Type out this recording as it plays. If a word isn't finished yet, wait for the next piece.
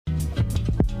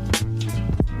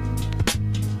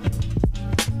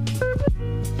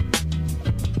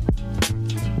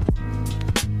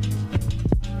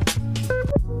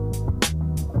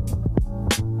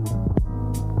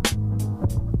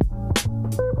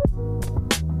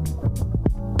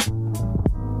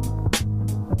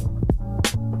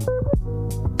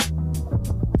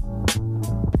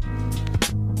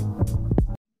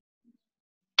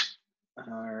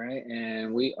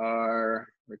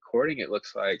recording, it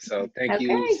looks like. So thank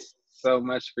you Okay. so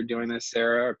much for doing this,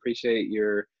 Sarah. Appreciate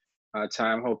your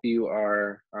time. Hope you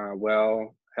are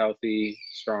well, healthy,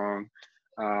 strong.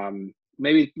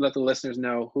 Maybe let the listeners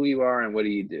know who you are and what do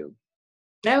you do.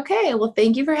 Okay. Well,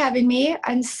 thank you for having me.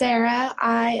 I'm Sarah.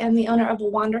 I am the owner of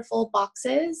Wonderful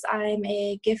Boxes. I'm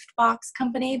a gift box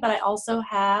company, but I also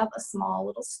have a small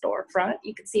little storefront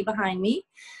you can see behind me.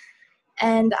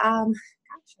 And gosh,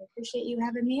 I appreciate you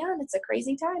having me on. It's a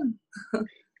crazy time.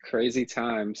 Crazy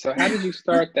time. So how did you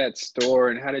start that store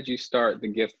and how did you start the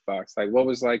gift box? Like what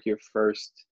was like your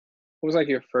first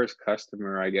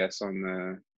customer, I guess, on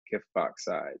the gift box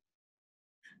side?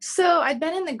 So I'd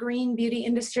been in the green beauty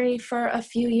industry for a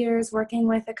few years working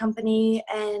with a company,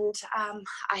 and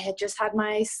I had just had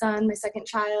my son, my second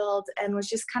child, and was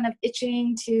just kind of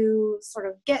itching to sort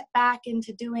of get back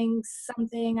into doing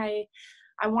something.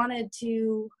 I wanted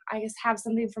to, I guess, have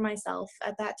something for myself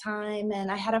at that time.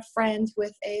 And I had a friend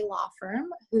with a law firm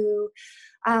who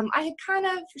I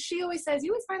had she always says,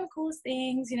 you always find the coolest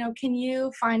things, can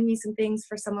you find me some things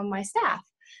for some of my staff?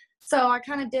 So I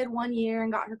kind of did 1 year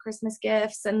and got her Christmas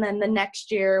gifts. And then the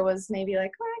next year was maybe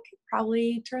like, well, I could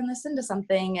probably turn this into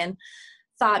something, and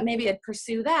thought maybe I'd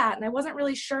pursue that. And I wasn't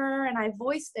really sure. And I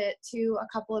voiced it to a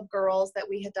couple of girls that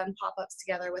we had done pop-ups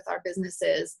together with our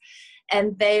businesses.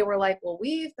 And they were like, well,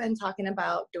 we've been talking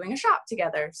about doing a shop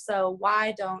together, so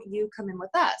why don't you come in with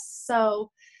us?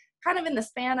 So kind of in the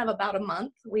span of about a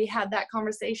month, we had that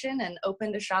conversation and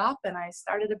opened a shop, and I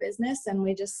started a business, and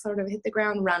we just sort of hit the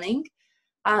ground running.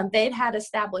 They'd had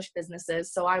established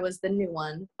businesses, so I was the new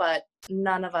one, but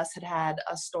none of us had had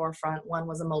a storefront. One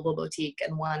was a mobile boutique,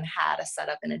 and one had a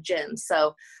setup in a gym.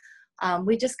 So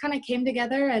we just kind of came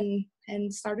together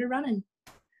and started running.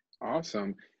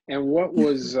 Awesome. And what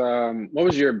was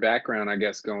your background, I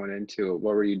guess, going into it?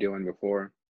 What were you doing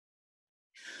before?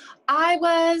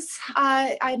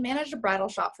 I managed a bridal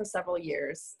shop for several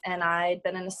years, and I'd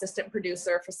been an assistant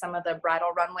producer for some of the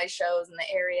bridal runway shows in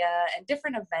the area and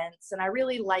different events. And I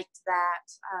really liked that.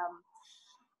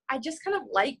 I just kind of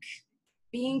like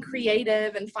being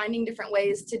creative and finding different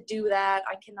ways to do that.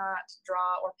 I cannot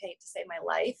draw or paint to save my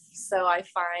life. So I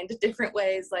find different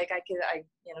ways, like I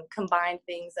combine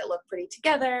things that look pretty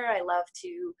together. I love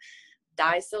to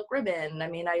dye silk ribbon. I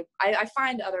mean, I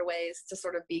find other ways to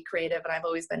sort of be creative, and I've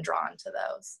always been drawn to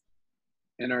those.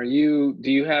 And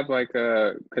do you have like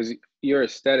because your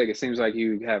aesthetic, it seems like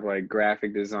you have like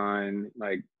graphic design,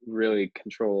 like really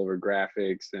control over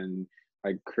graphics and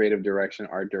like creative direction,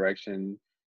 art direction.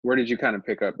 Where did you kind of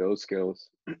pick up those skills?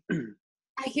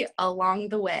 Along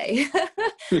the way.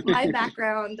 My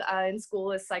background in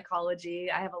school is psychology.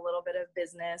 I have a little bit of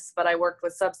business, but I worked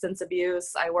with substance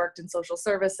abuse. I worked in social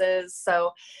services.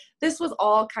 So this was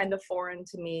all kind of foreign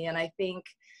to me. And I think,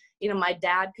 my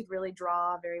dad could really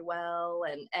draw very well.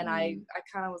 And I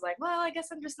kind of was like, well, I guess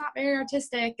I'm just not very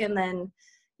artistic. And then,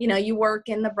 you work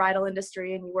in the bridal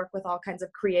industry and you work with all kinds of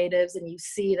creatives, and you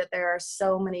see that there are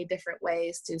so many different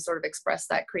ways to sort of express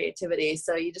that creativity.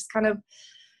 So you just kind of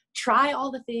try all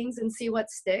the things and see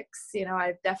what sticks.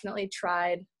 I've definitely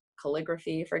tried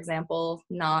calligraphy, for example,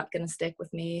 not going to stick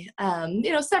with me.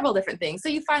 Several different things. So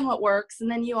you find what works,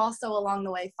 and then you also along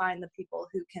the way find the people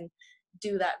who can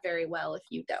do that very well if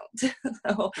you don't.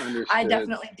 So I Understood.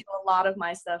 definitely do a lot of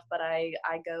my stuff, but I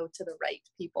go to the right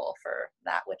people for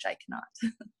that which I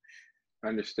cannot.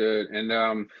 Understood.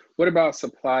 And what about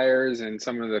suppliers and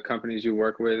some of the companies you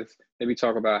work with? Maybe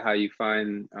talk about how you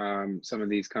find some of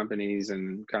these companies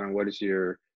and kind of what is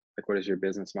your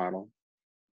business model?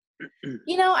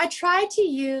 I try to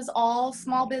use all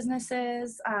small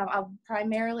businesses,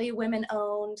 primarily women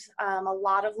owned, a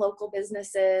lot of local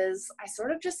businesses. I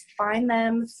sort of just find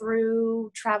them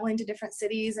through traveling to different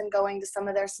cities and going to some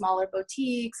of their smaller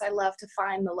boutiques. I love to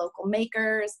find the local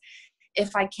makers.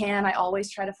 If I can, I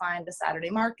always try to find the Saturday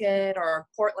market, or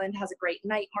Portland has a great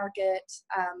night market.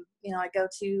 I go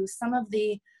to some of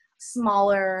the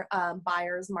smaller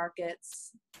buyers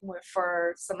markets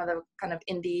for some of the kind of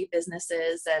indie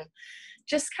businesses, and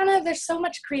just kind of, there's so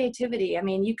much creativity. I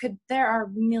mean, there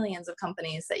are millions of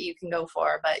companies that you can go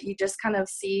for, but you just kind of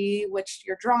see which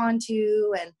you're drawn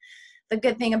to. And the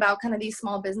good thing about kind of these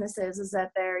small businesses is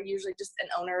that they're usually just an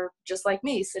owner just like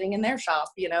me sitting in their shop,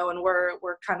 and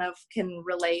we're kind of can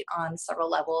relate on several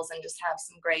levels and just have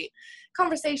some great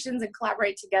conversations and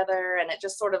collaborate together. And it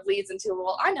just sort of leads into,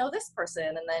 well, I know this person.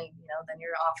 And then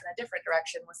you're off in a different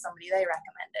direction with somebody they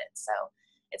recommended. So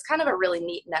it's kind of a really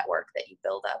neat network that you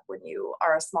build up when you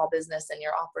are a small business and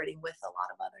you're operating with a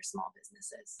lot of other small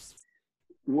businesses.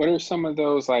 What are some of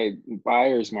those like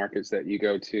buyers markets that you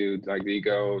go to? Like, do you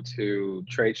go to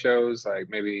trade shows? Like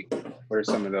maybe what are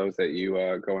some of those that you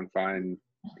go and find?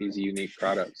 these unique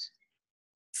products?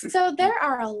 So there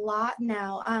are a lot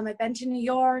now. I've been to New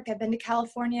York, I've been to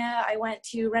California, I went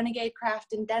to Renegade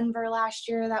Craft in Denver last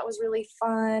year. That was really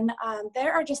fun.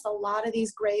 There are just a lot of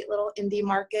these great little indie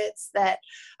markets that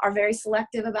are very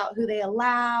selective about who they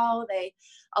allow.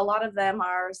 A lot of them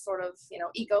are sort of,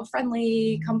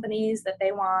 eco-friendly companies that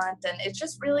they want. And it's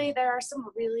just really, there are some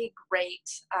really great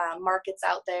markets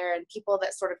out there and people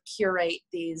that sort of curate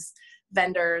these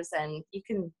vendors, and you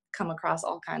can come across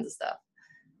all kinds of stuff.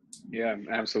 Yeah,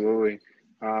 absolutely.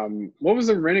 What was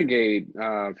the Renegade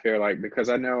fair like? Because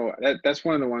I know that's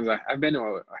one of the ones I've been to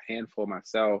a handful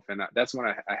myself, and that's one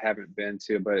I haven't been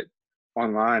to. But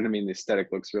online, I mean, the aesthetic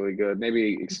looks really good.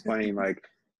 Maybe explain like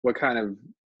what kind of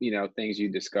things you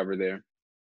discover there.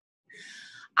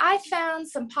 I found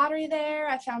some pottery there.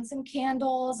 I found some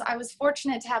candles. I was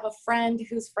fortunate to have a friend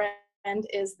whose friend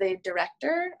is the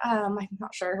director. I'm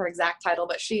not sure her exact title,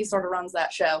 but she sort of runs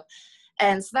that show.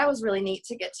 And so that was really neat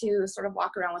to get to sort of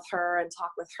walk around with her and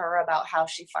talk with her about how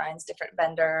she finds different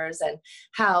vendors and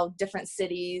how different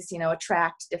cities,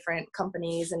 attract different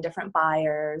companies and different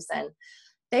buyers. And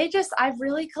I've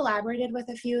really collaborated with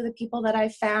a few of the people that I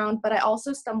found, but I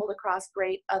also stumbled across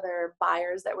great other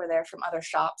buyers that were there from other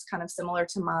shops, kind of similar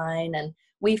to mine. And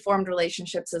we formed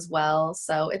relationships as well.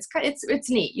 So it's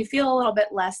neat. You feel a little bit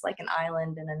less like an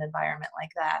island in an environment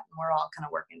like that. And we're all kind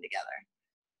of working together.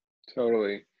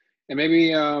 Totally. And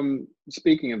maybe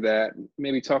speaking of that,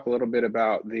 maybe talk a little bit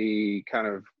about the kind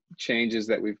of changes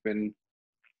that we've been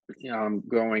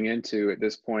going into at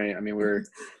this point. I mean, we're,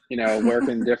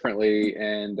 working differently,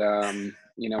 and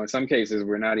in some cases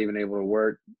we're not even able to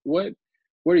work. What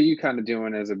are you kind of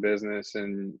doing as a business,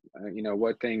 and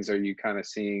what things are you kind of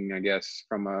seeing, I guess,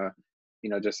 from a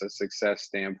just a success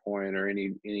standpoint, or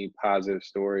any positive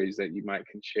stories that you might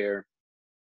can share?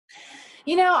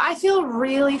 I feel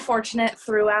really fortunate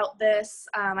throughout this.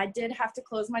 I did have to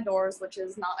close my doors, which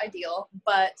is not ideal,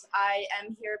 but I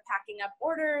am here packing up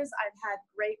orders. I've had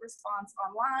great response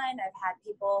online. I've had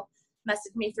people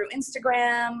message me through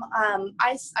Instagram.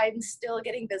 I'm still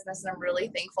getting business, and I'm really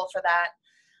thankful for that.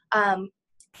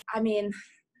 I mean,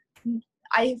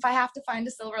 if I have to find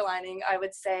a silver lining, I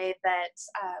would say that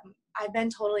I've been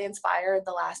totally inspired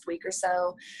the last week or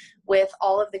so with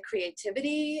all of the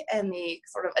creativity and the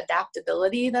sort of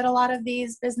adaptability that a lot of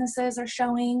these businesses are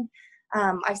showing.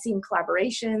 I've seen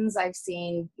collaborations, I've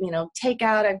seen,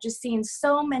 takeout. I've just seen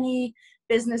so many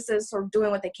businesses sort of doing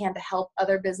what they can to help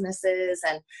other businesses,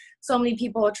 and so many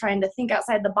people are trying to think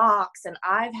outside the box. And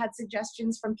I've had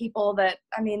suggestions from people that,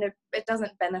 it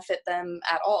doesn't benefit them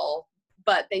at all,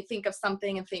 but they think of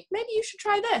something and think, maybe you should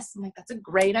try this. I'm like, that's a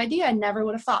great idea. I never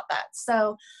would have thought that.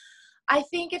 So I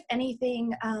think if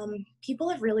anything, people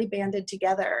have really banded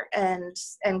together and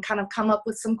kind of come up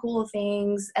with some cool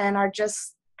things and are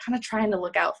just kind of trying to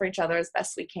look out for each other as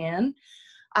best we can.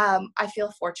 I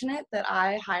feel fortunate that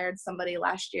I hired somebody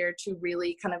last year to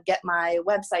really kind of get my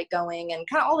website going and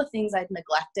kind of all the things I'd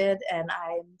neglected. And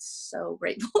I'm so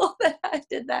grateful that I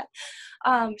did that.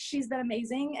 She's been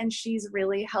amazing, and she's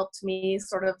really helped me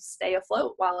sort of stay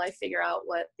afloat while I figure out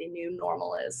what the new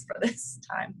normal is for this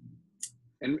time.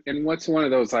 And what's one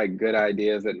of those like good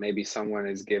ideas that maybe someone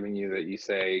is giving you that you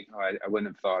say, oh, I wouldn't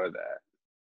have thought of that?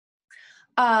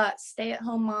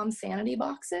 Stay-at-home mom sanity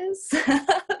boxes.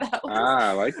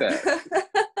 I like that.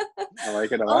 I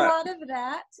like it a a lot. lot of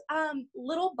that.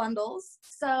 Little bundles.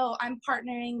 So I'm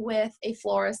partnering with a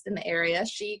florist in the area.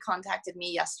 She contacted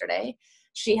me yesterday.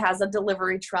 She has a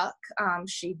delivery truck.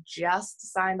 She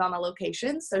just signed on a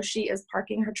location. So she is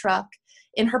parking her truck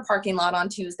in her parking lot on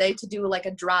Tuesday to do like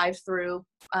a drive-through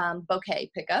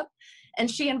bouquet pickup. And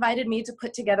she invited me to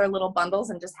put together little bundles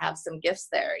and just have some gifts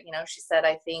there. She said,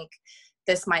 I think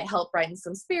this might help brighten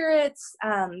some spirits.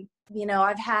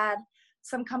 I've had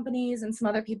some companies and some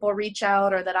other people reach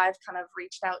out, or that I've kind of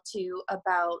reached out to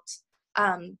about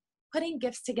putting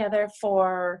gifts together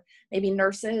for maybe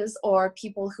nurses or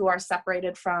people who are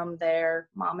separated from their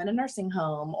mom in a nursing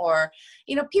home, or,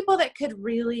 people that could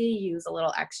really use a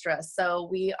little extra. So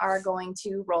we are going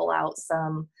to roll out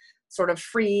some sort of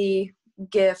free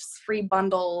gifts, free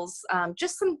bundles,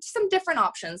 just some different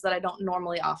options that I don't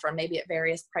normally offer, maybe at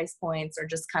various price points, or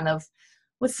just kind of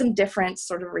with some different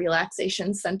sort of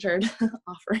relaxation centered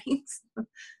offerings.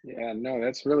 Yeah, no,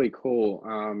 that's really cool.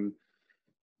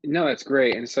 No, that's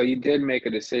great. And so you did make a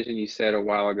decision, you said a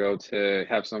while ago, to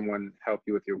have someone help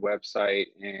you with your website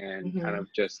and kind Mm-hmm. of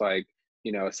just like,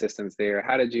 assistance there.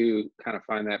 How did you kind of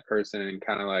find that person, and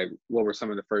kind of like what were some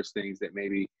of the first things that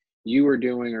maybe you were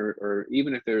doing, or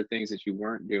even if there are things that you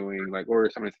weren't doing, like what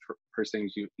were some of the first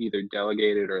things you either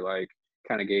delegated or like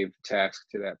kind of gave tasks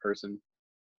to that person?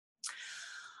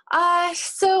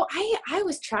 So I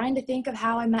was trying to think of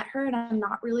how I met her, and I'm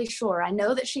not really sure. I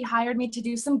know that she hired me to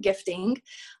do some gifting.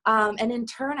 And in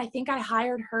turn, I think I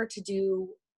hired her to do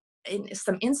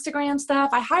some Instagram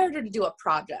stuff. I hired her to do a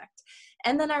project.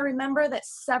 And then I remember that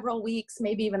several weeks,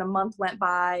 maybe even a month went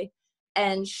by,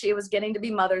 and she was getting to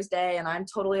be Mother's Day, and I'm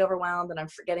totally overwhelmed, and I'm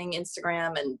forgetting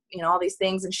Instagram and, all these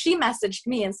things. And she messaged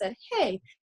me and said, "Hey,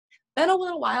 been a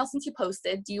little while since you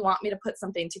posted. Do you want me to put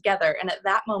something together?" And at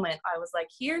that moment, I was like,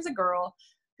 here's a girl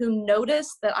who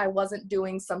noticed that I wasn't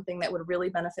doing something that would really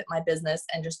benefit my business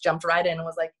and just jumped right in and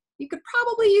was like, "You could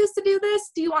probably use to do this.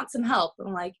 Do you want some help?" And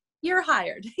I'm like, "You're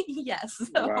hired." Yes.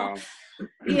 So Wow.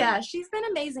 yeah, she's been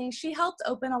amazing. She helped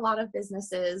open a lot of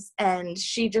businesses, and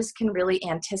she just can really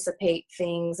anticipate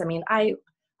things. I mean, I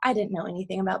didn't know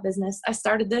anything about business. I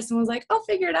started this and was like, I'll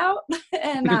figure it out.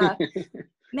 And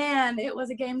man, it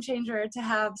was a game changer to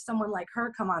have someone like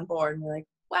her come on board and be like,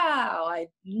 wow, I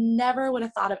never would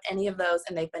have thought of any of those.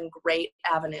 And they've been great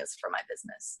avenues for my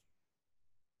business.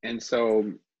 And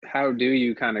so how do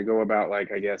you kind of go about,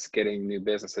 like, I guess, getting new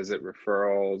business? Is it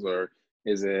referrals or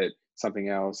is it something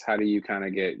else? How do you kind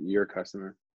of get your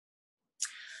customer?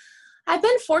 I've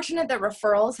been fortunate that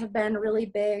referrals have been really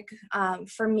big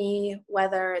for me,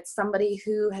 whether it's somebody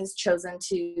who has chosen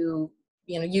to,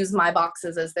 use my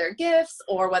boxes as their gifts,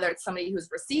 or whether it's somebody who's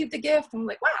received a gift and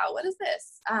like, wow, what is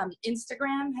this?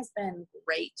 Instagram has been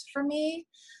great for me.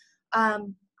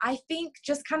 I think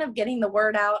just kind of getting the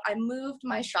word out. I moved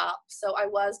my shop. So I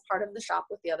was part of the shop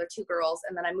with the other two girls,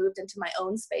 and then I moved into my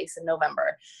own space in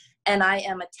November, and I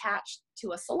am attached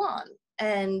to a salon.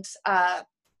 And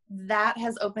that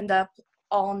has opened up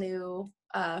all new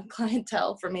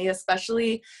clientele for me,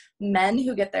 especially men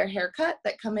who get their hair cut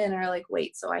that come in and are like,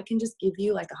 wait, so I can just give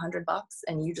you like $100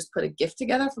 and you just put a gift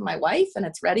together for my wife and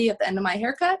it's ready at the end of my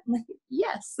haircut? I'm like,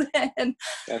 yes. And,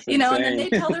 That's and insane. then they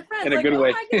tell their friends, In a like, good oh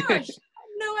way. my gosh, I had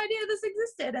no idea this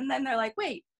existed. And then they're like,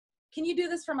 wait, can you do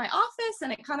this for my office?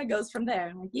 And it kind of goes from there.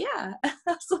 I'm like, yeah,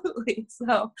 absolutely.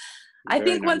 So I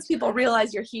Very think once nice. people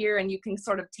realize you're here and you can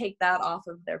sort of take that off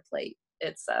of their plate,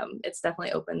 it's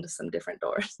definitely opened some different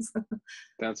doors.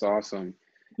 That's awesome.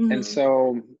 And Mhm.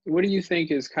 so what do you think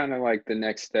is kind of like the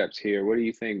next steps here? What do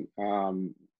you think?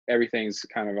 Everything's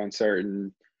kind of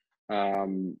uncertain.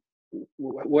 Um,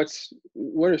 what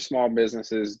are small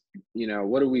businesses?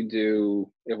 What do we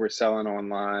do if we're selling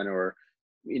online, or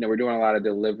we're doing a lot of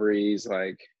deliveries?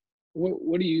 Like,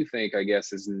 what do you think, I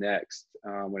guess, is next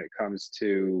when it comes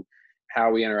to how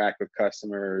we interact with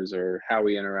customers or how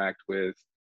we interact with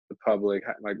the public?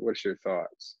 Like, what's your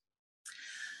thoughts?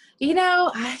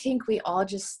 I think we all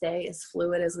just stay as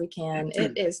fluid as we can.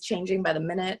 It is changing by the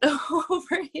minute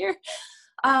over here.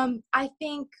 I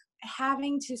think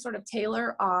having to sort of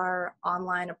tailor our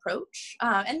online approach,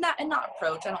 and not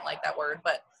approach, I don't like that word,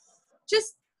 but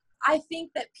just, I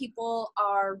think that people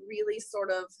are really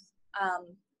sort of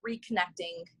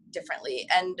reconnecting differently.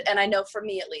 And I know for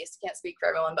me, at least, can't speak for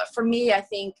everyone, but for me, I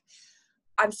think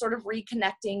I'm sort of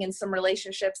reconnecting in some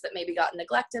relationships that maybe got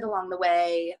neglected along the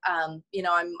way. I'm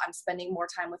spending more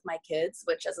time with my kids,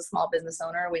 which as a small business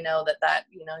owner, we know that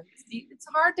it's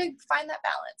hard to find that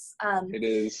balance. It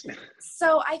is.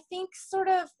 So I think sort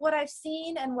of what I've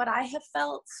seen and what I have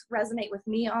felt resonate with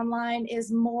me online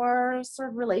is more sort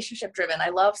of relationship driven. I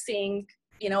love seeing,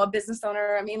 a business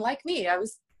owner. I mean, like me,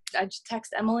 I just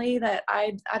text Emily that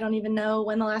I don't even know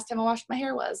when the last time I washed my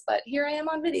hair was, but here I am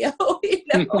on video,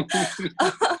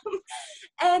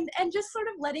 um, and just sort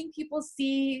of letting people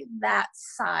see that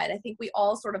side. I think we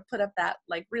all sort of put up that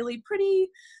like really pretty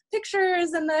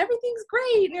pictures and everything's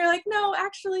great. And you're like, no,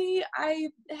 actually, I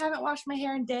haven't washed my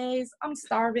hair in days. I'm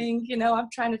starving. I'm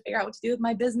trying to figure out what to do with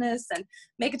my business and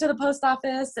make it to the post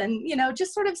office. And,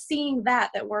 just sort of seeing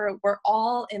that we're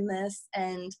all in this,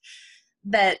 and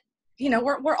that,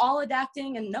 we're all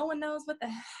adapting and no one knows what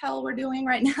the hell we're doing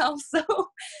right now. So,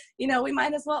 we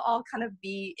might as well all kind of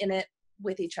be in it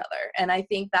with each other. And I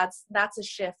think that's a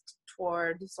shift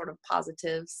toward sort of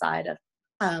positive side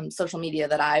of social media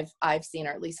that I've seen,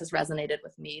 or at least has resonated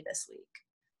with me this week.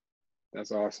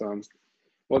 That's awesome.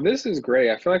 Well, this is great.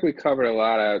 I feel like we covered a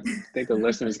lot. I think the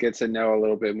listeners get to know a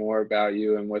little bit more about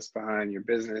you and what's behind your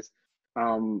business.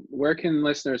 Where can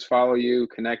listeners follow you,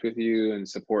 connect with you, and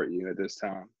support you at this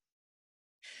time?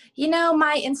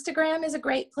 My Instagram is a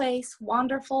great place,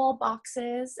 Wonderful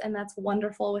Boxes, and that's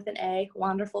wonderful with an A,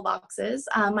 Wonderful Boxes.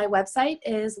 My website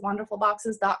is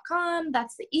wonderfulboxes.com.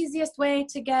 That's the easiest way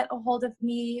to get a hold of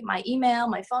me. My email,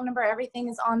 my phone number, everything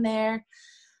is on there.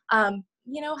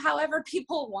 However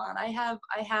people want. I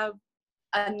have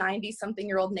a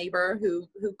 90-something-year-old neighbor who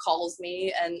calls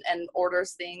me and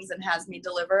orders things and has me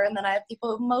deliver. And then I have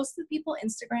people, most of the people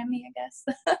Instagram me, I guess.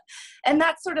 And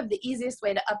that's sort of the easiest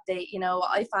way to update. You know,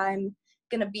 if I'm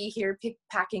going to be here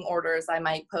packing orders, I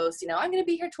might post, you know, I'm going to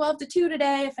be here 12 to 2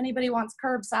 today. If anybody wants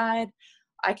curbside,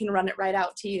 I can run it right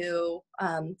out to you.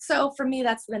 So for me,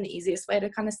 that's been the easiest way to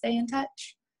kind of stay in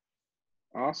touch.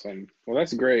 Awesome. Well,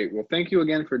 that's great. Well, thank you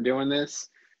again for doing this,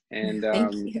 and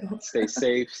Thank you. stay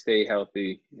safe, stay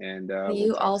healthy, and we'll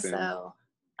You talk soon. also.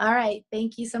 All right.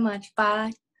 Thank you so much.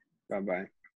 Bye. Bye-bye.